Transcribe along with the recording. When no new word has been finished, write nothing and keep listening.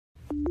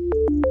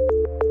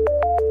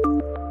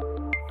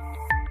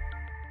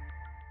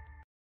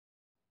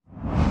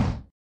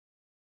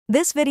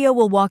This video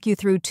will walk you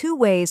through 2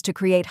 ways to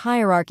create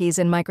hierarchies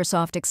in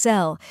Microsoft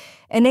Excel.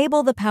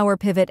 Enable the Power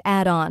Pivot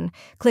add-on.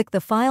 Click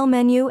the File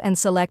menu and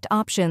select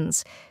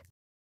Options.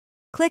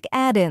 Click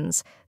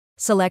Add-ins.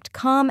 Select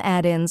COM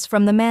Add-ins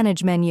from the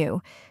Manage menu.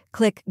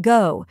 Click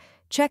Go.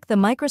 Check the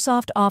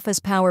Microsoft Office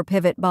Power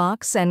Pivot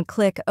box and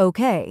click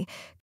OK.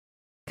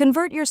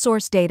 Convert your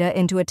source data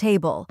into a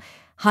table.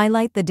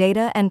 Highlight the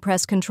data and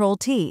press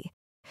Ctrl-T.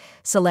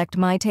 Select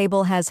My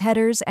Table has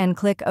headers and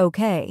click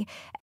OK.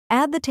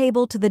 Add the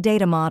table to the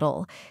data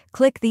model.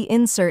 Click the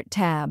Insert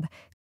tab.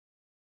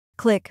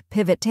 Click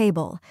Pivot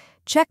Table.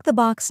 Check the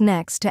box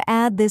next to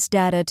add this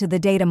data to the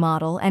data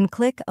model and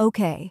click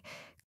OK.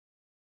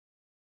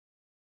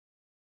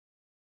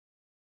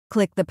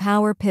 Click the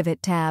Power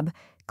Pivot tab.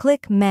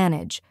 Click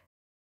Manage.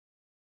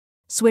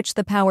 Switch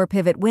the Power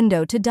Pivot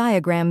window to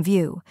Diagram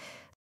View.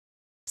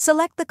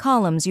 Select the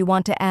columns you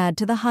want to add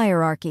to the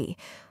hierarchy.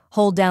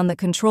 Hold down the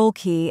Control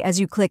key as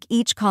you click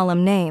each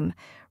column name.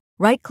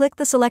 Right-click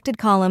the selected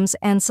columns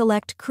and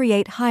select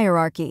Create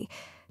Hierarchy.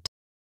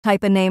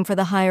 Type a name for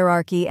the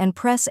hierarchy and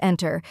press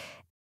Enter.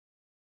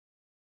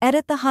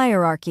 Edit the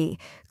hierarchy.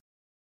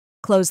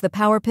 Close the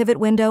Power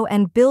Pivot window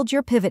and build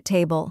your pivot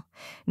table.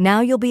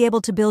 Now you'll be able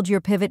to build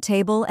your pivot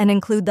table and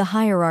include the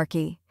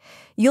hierarchy.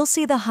 You'll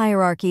see the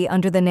hierarchy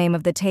under the name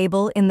of the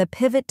table in the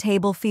Pivot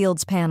Table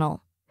Fields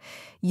panel.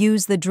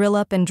 Use the Drill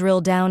Up and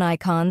Drill Down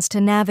icons to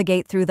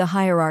navigate through the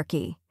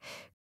hierarchy.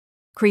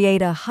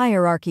 Create a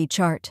hierarchy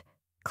chart.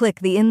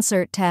 Click the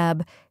Insert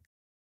tab.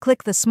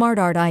 Click the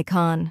SmartArt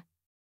icon.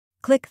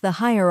 Click the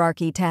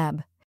Hierarchy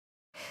tab.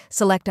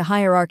 Select a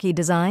hierarchy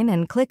design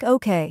and click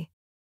OK.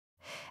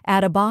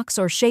 Add a box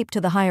or shape to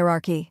the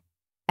hierarchy.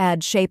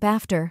 Add shape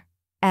after.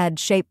 Add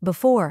shape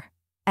before.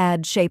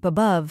 Add shape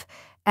above.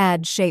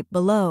 Add shape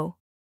below.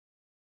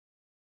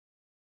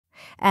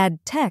 Add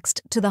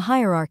text to the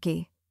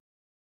hierarchy.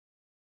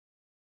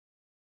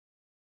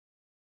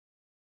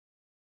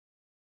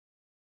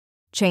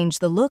 Change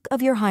the look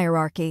of your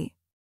hierarchy.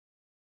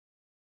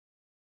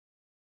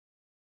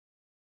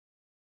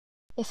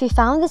 If you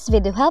found this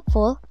video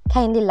helpful,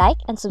 kindly like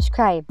and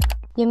subscribe.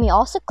 You may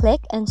also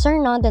click and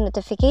turn on the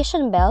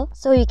notification bell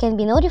so you can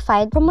be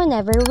notified from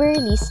whenever we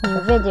release new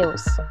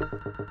videos.